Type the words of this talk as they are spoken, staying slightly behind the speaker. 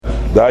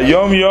The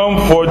Yom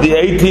Yom for the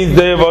 18th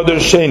day of Adar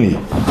Sheni.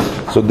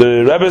 So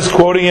the Rebbe is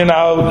quoting it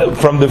out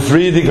from the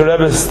Frierdiker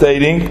Rebbe,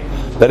 stating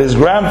that his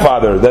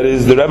grandfather, that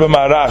is the Rebbe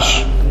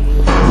Maharash,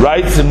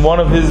 writes in one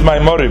of his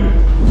Maimorim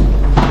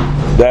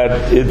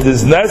that it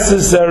is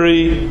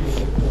necessary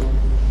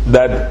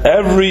that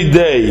every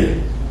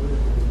day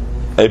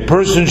a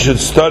person should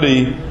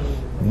study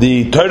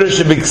the Torah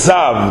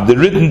Shebiksav, the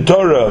written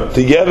Torah,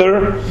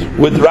 together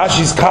with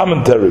Rashi's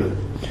commentary.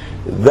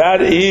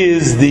 That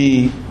is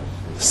the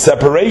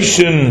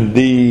separation,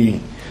 the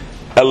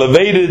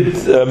elevated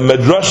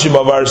medrashim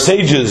of our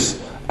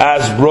sages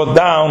as brought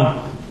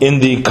down in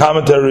the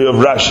commentary of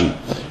Rashi.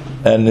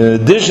 And in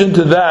addition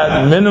to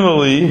that,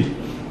 minimally,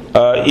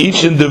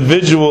 each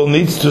individual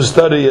needs to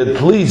study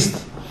at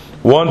least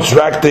one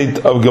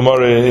tractate of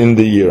Gemara in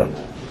the year.